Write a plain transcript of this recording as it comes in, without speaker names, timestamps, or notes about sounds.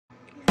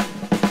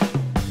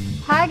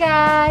Hi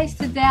guys!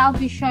 Today I'll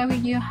be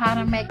showing you how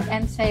to make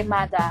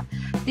ensaymada.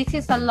 This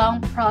is a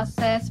long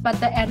process but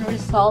the end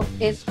result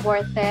is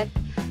worth it.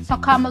 So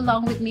come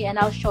along with me and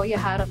I'll show you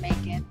how to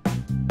make it.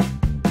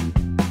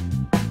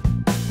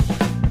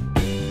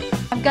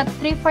 I've got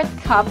 3/4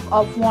 cup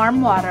of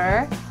warm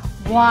water,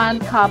 1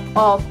 cup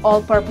of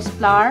all-purpose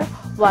flour,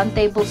 1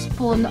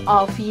 tablespoon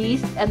of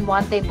yeast, and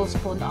 1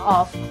 tablespoon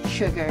of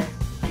sugar.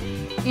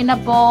 In a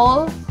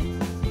bowl,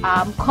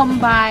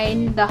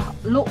 combine the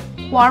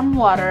lukewarm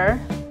water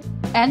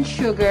and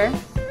sugar.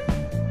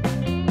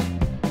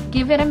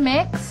 Give it a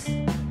mix.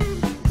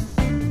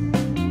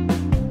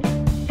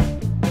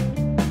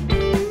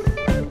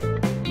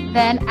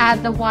 Then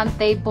add the 1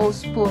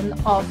 tablespoon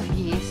of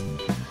yeast.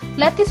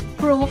 Let this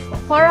proof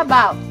for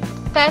about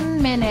 10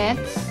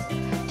 minutes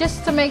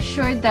just to make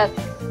sure that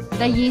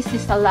the yeast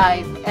is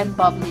alive and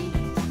bubbly.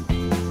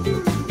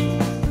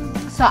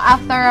 So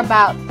after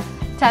about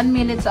 10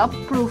 minutes of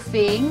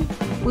proofing,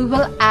 we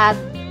will add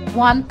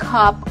 1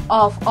 cup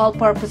of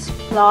all-purpose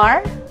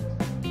flour,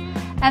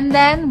 and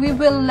then we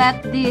will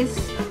let this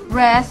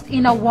rest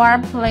in a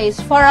warm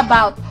place for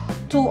about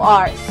 2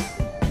 hours.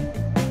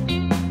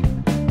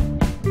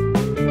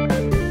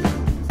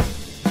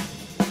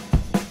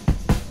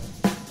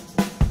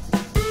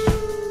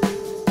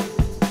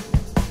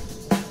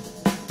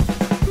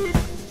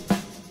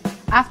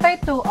 After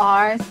 2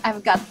 hours,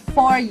 I've got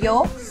 4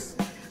 yolks,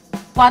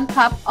 1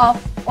 cup of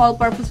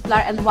all-purpose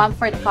flour, and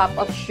 1/4 cup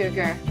of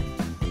sugar,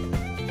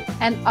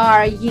 and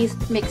our yeast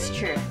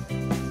mixture.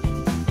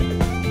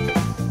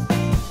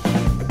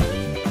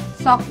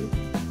 So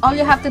all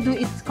you have to do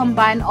is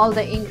combine all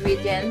the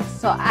ingredients.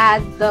 So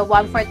add the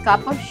 1/4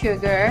 cup of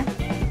sugar,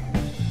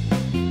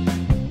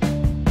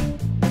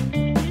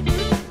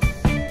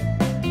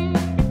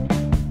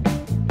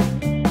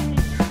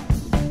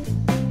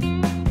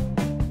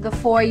 the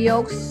 4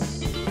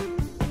 yolks,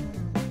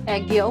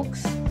 egg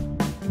yolks,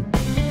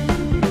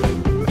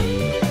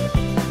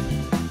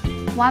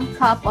 1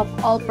 cup of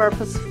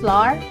all-purpose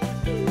flour,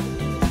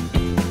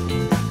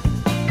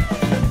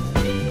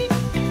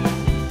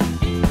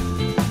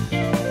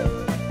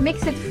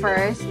 mix it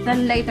first,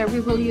 then later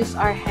we will use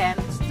our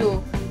hands to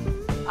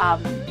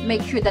make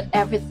sure that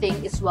everything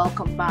is well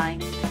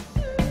combined.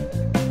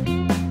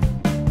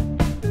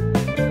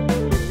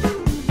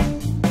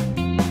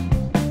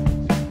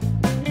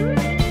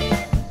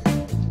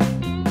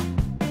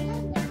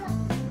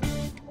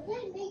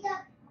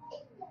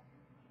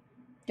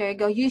 There you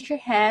go. Use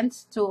your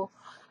hands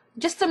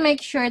just to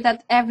make sure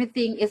that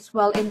everything is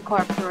well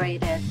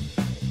incorporated.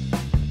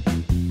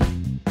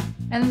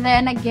 And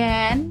then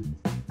again,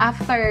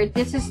 after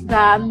this is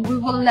done,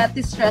 we will let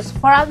this rest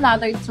for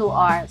another 2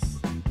 hours.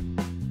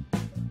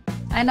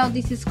 I know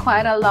this is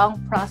quite a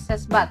long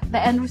process, but the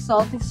end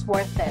result is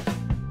worth it.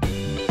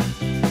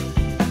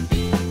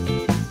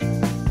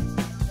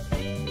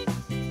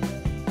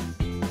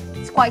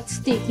 It's quite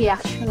sticky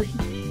actually.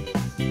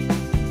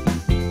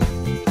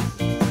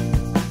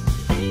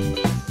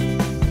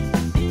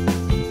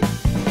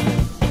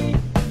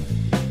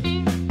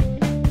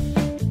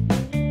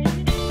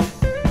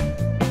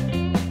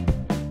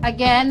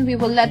 Again, we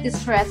will let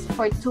this rest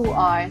for 2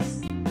 hours.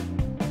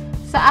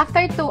 So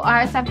after 2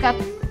 hours, I've got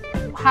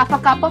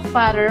 1/2 cup of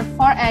butter,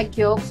 4 egg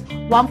yolks,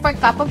 1/4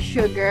 cup of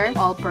sugar,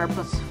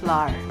 all-purpose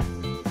flour.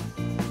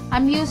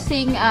 I'm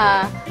using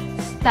a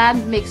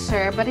stand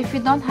mixer, but if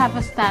you don't have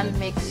a stand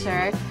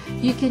mixer,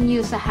 you can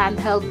use a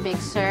handheld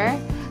mixer.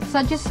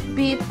 So just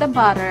beat the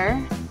butter.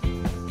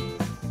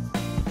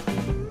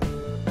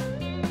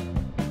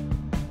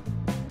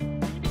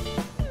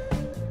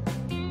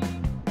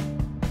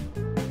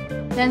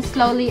 Then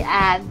slowly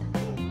add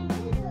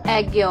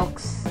egg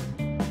yolks.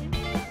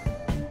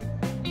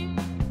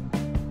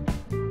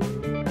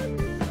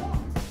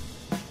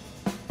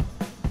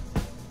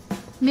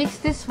 Mix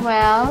this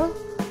well,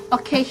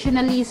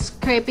 occasionally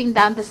scraping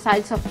down the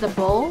sides of the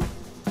bowl.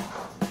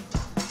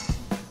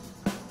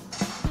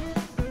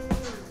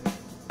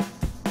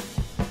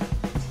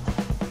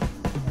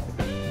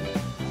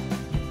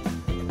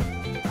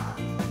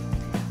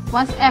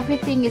 Once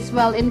everything is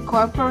well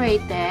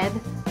incorporated,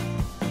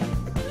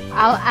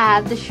 I'll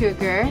add the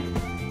sugar,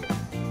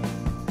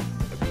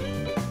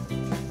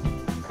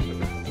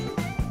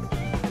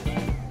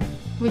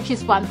 which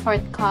is 1/4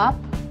 cup,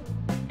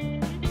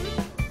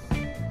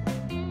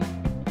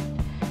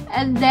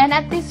 and then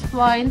at this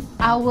point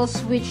I will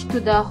switch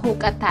to the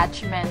hook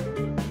attachment.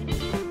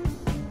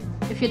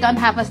 If you don't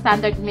have a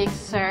standard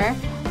mixer,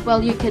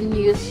 well, you can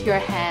use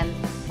your hands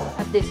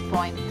at this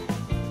point.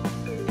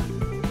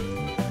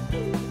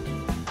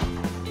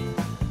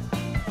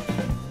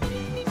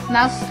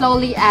 Now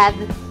slowly add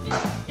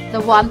the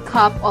 1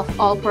 cup of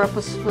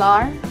all-purpose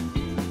flour,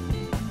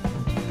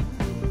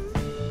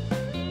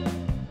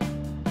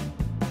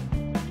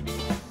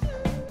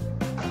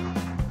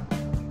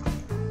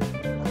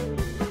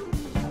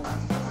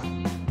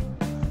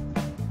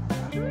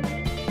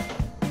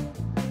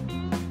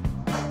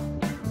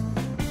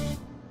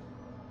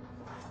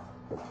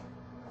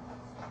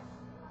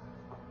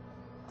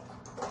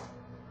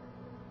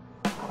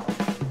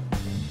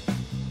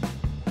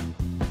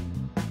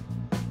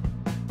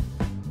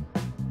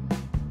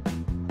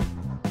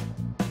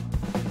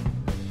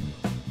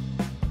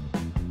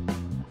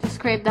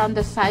 scrape down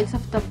the sides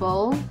of the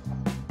bowl.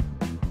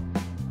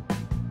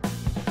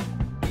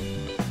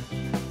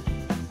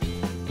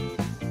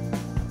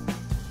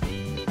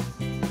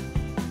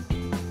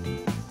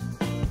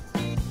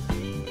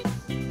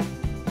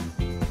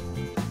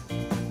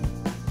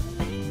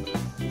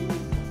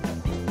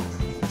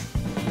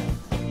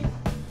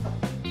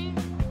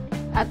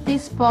 At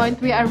this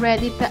point, we are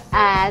ready to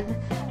add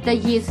the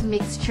yeast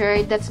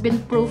mixture that's been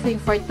proofing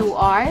for 2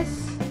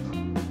 hours.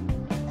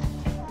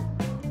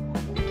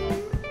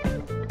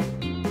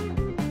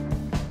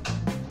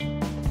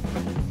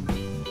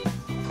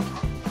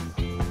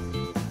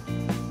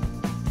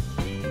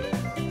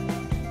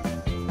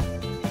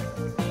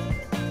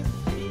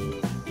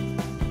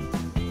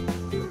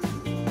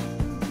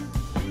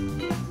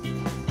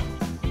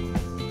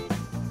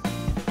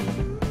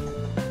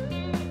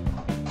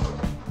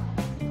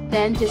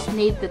 Then just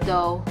knead the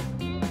dough.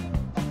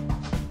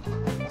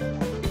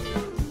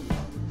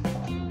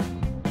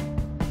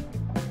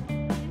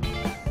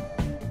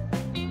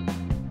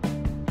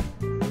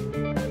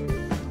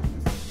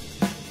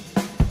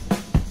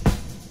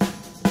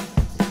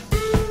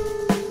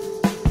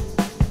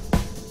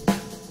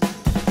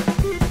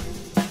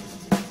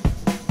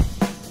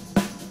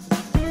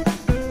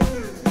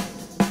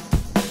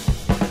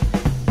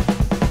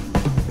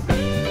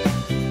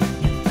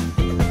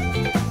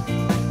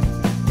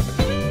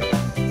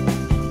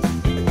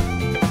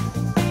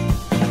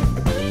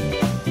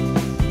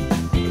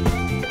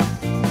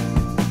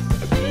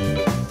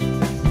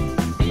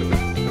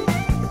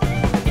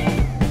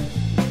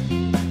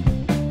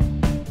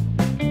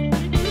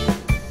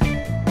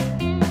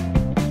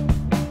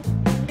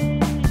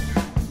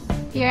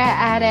 Here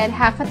I added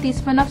half a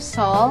teaspoon of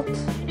salt.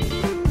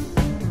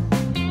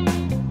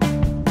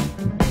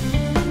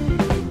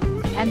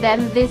 And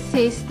then this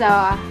is the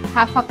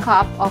half a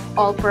cup of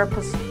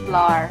all-purpose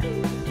flour.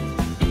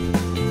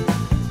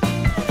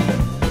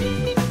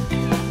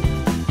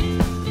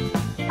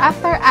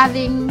 After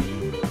adding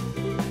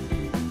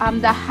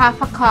the half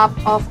a cup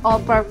of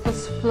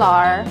all-purpose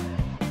flour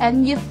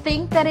and you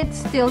think that it's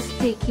still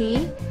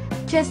sticky,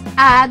 just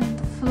add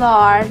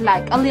flour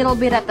like a little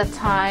bit at a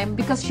time,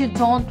 because you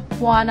don't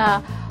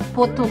wanna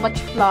put too much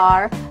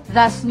flour,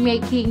 thus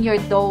making your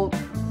dough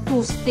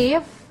too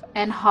stiff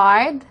and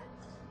hard.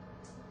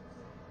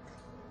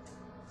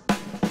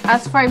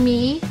 As for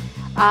me,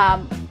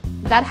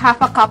 that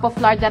half a cup of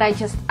flour that I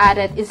just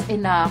added is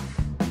enough.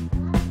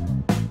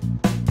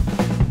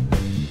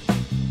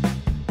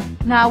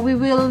 Now we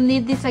will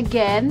knead this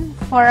again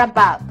for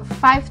about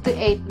 5 to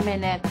 8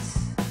 minutes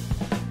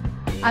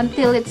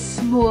until it's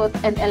smooth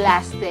and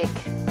elastic.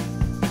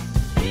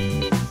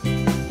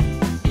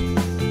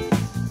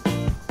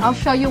 I'll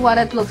show you what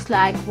it looks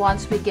like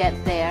once we get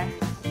there.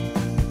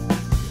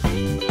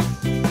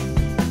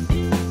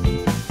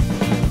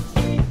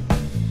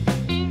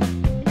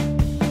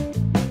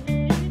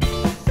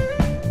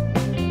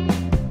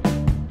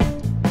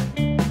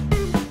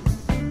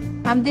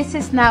 This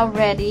is now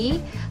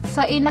ready.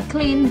 So in a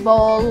clean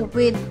bowl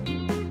with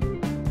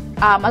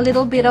a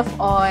little bit of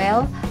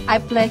oil, I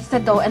place the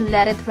dough and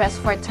let it rest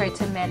for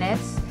 30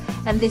 minutes.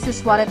 And this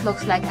is what it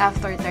looks like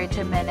after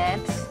 30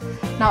 minutes.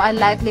 Now I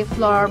lightly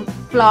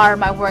flour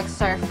my work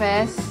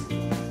surface.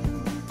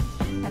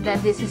 And then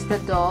this is the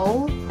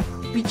dough,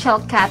 which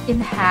I'll cut in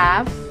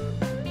half.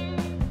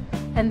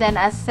 And then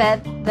I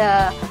set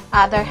the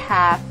other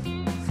half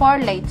for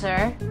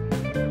later.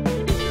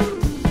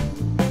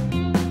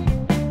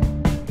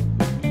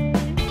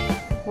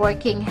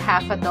 Working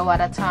half a dough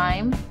at a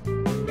time.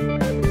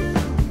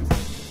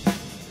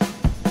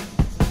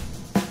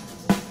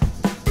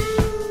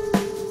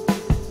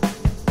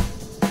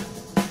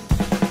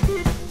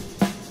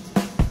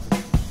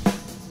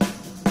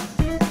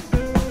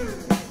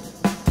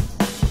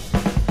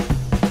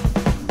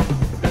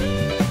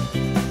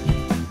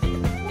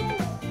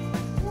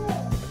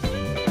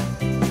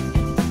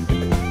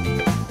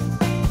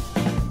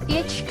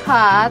 Each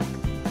cut,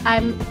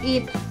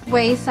 it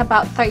weighs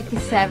about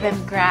 37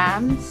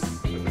 grams,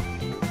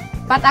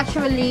 but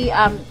actually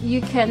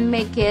you can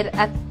make it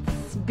as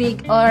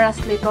big or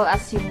as little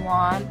as you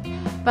want,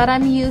 but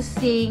I'm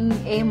using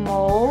a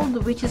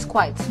mold which is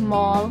quite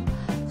small,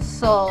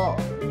 so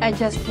I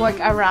just work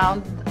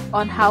around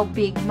on how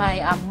big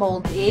my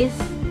mold is.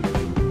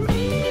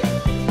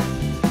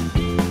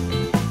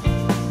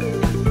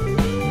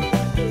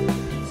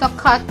 So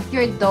cut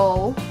your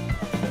dough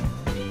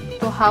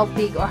to how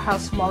big or how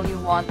small you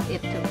want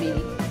it to be.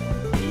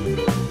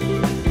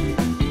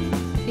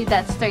 See,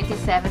 that's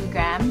 37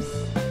 grams.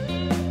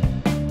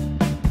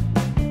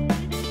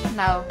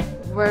 Now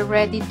we're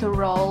ready to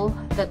roll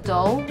the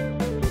dough.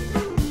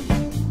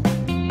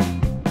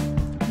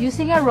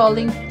 Using a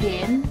rolling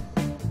pin,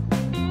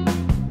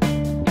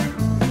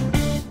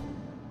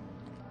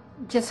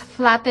 just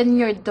flatten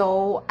your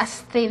dough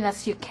as thin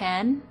as you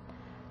can.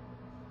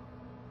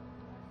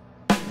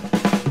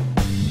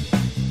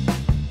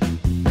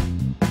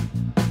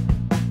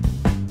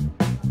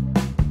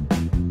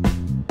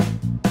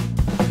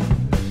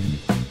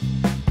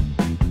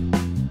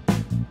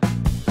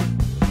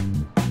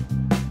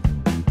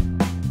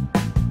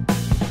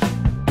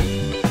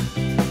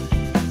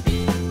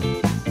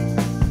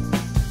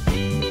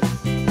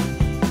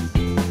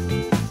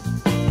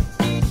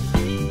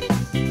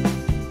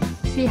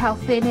 how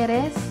thin it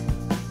is?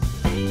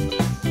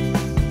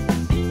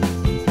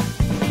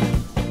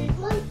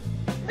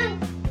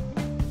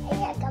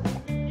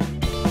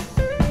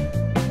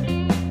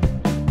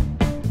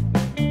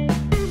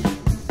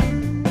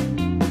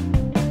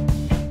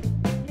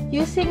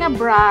 Using a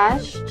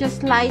brush,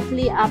 just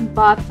lightly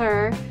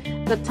butter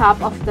the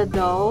top of the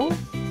dough.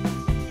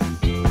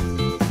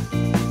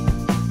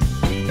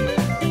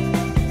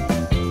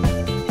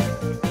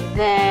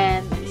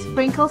 Then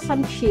sprinkle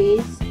some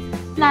cheese,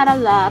 not a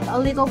lot, a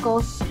little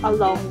goes a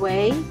long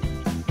way.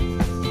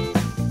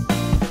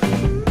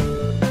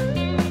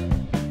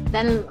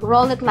 Then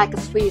roll it like a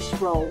Swiss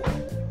roll,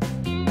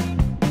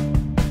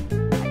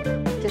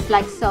 just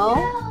like so,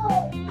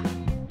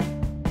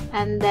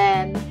 and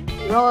then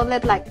roll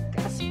it like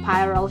a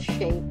spiral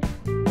shape.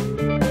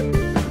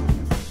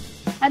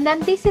 And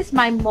then this is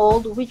my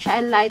mold, which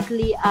I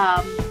lightly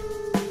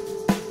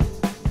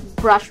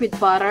brush with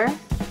butter.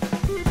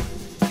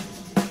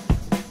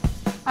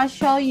 I'll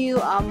show you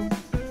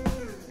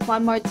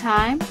one more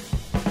time.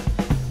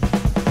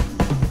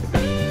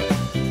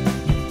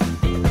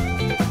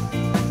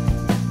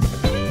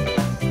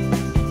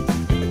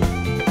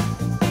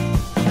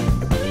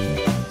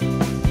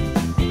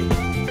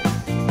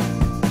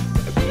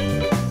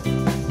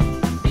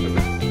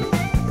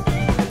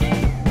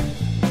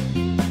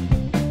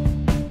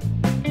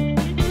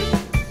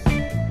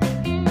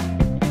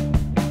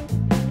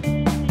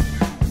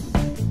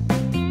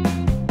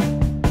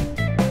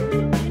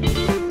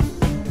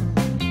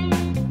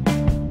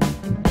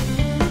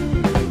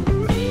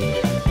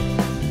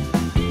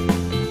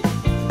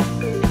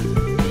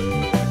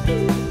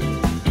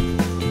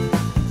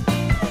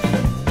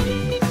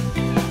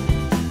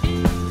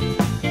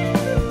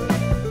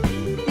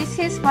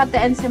 What the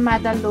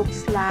ensaymada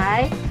looks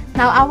like.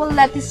 Now I will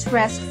let this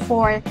rest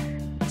for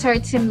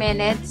 30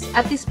 minutes.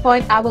 At this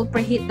point, I will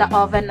preheat the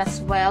oven as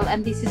well,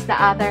 and this is the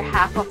other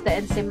half of the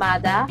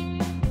ensaymada.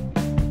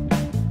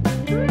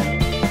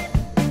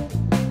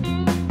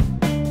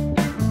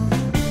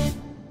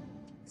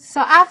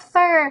 So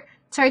after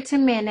 30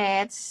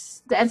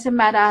 minutes, the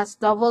ensaymada has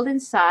doubled in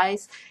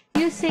size.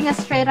 Using a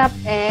straight up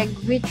egg,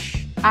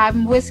 which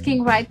I'm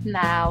whisking right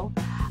now,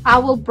 I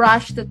will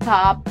brush the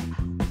top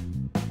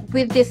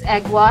with this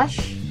egg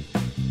wash.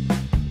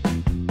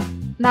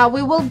 Now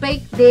we will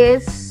bake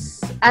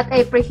this at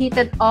a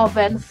preheated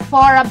oven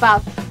for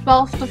about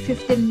 12 to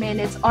 15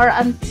 minutes or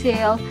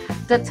until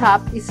the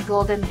top is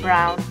golden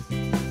brown.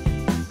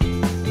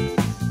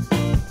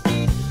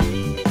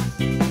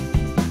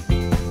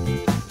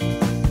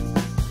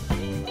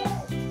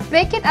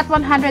 Bake it at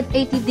 180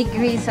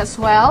 degrees as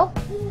well.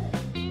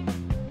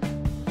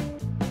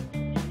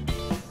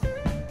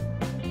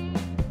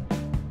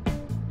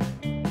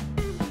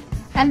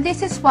 And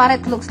this is what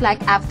it looks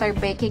like after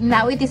baking.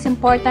 Now it is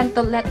important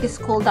to let this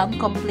cool down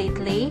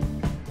completely.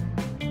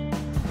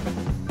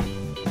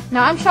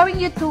 Now I'm showing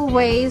you two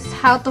ways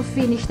how to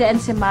finish the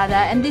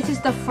ensaymada, and this is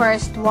the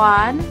first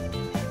one.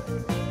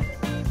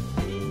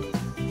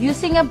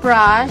 Using a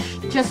brush,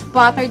 just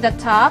butter the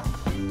top.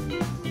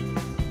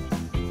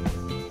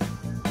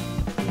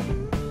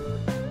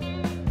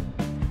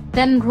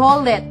 Then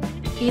roll it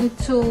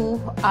into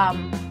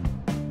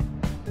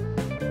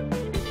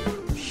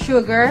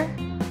sugar.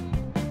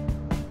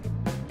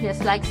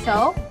 Just like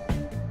so.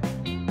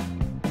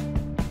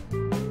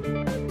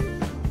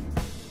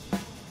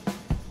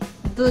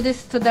 Do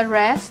this to the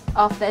rest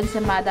of the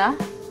ensaymada.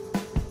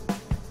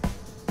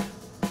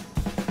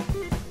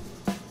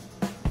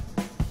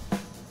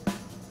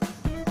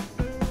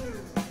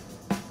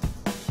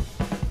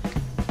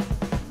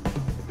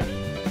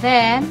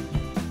 Then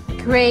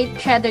grate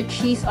cheddar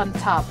cheese on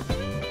top.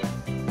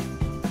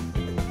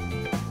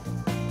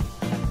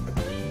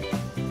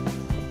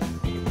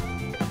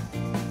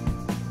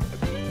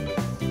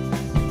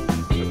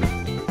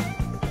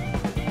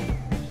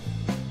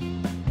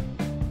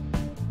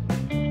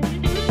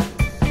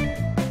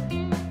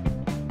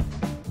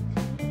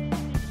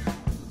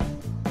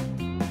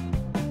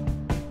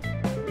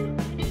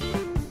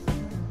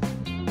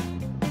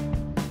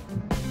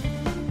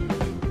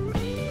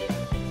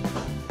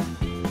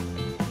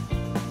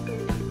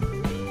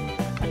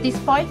 At this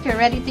point, you're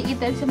ready to eat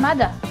the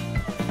ensaymada.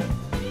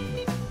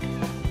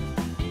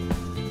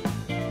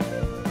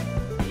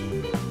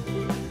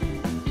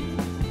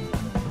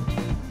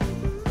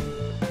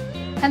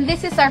 And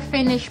this is our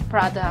finished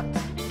product.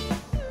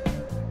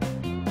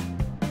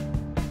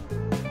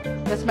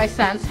 That's my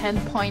son's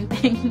hand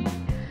pointing.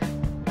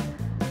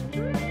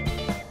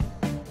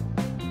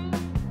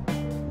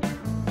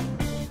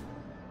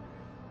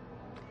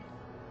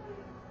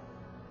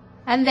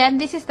 And then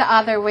this is the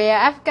other way.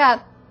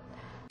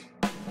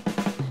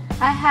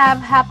 I have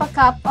half a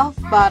cup of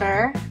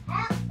butter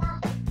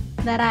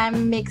that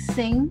I'm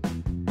mixing.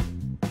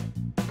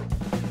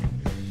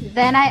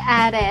 Then I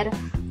added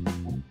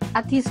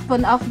a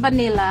teaspoon of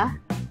vanilla.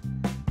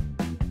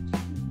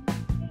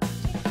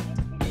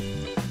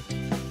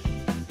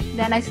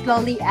 Then I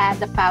slowly add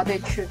the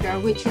powdered sugar,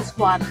 which is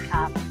 1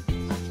 cup.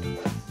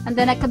 And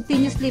then I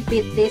continuously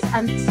beat this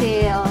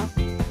until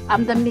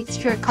the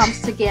mixture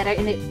comes together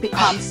and it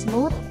becomes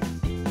smooth.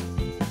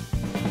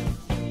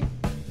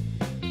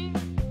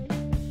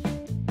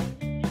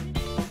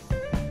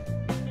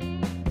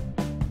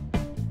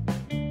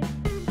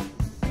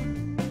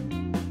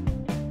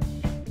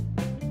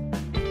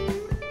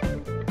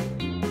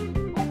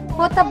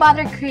 Put the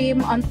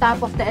buttercream on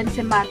top of the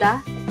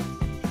ensaymada.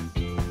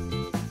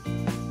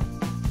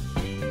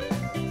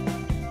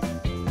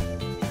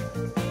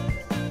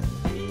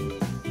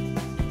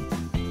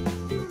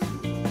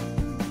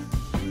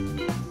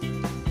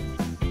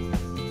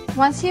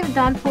 Once you've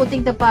done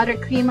putting the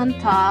buttercream on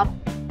top,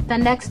 the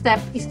next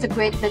step is to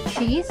grate the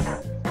cheese.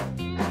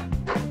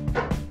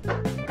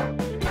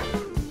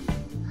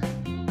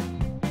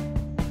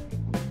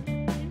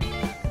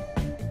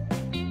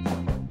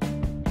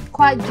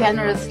 Quite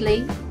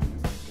generously.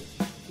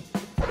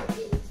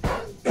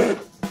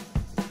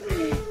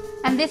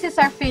 And this is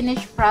our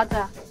finished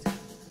product.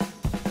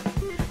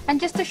 And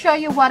just to show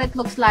you what it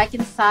looks like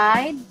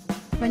inside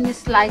when you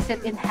slice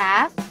it in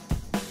half.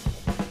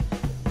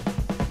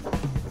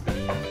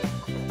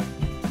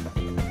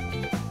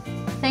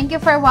 Thank you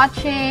for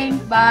watching.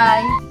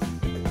 Bye.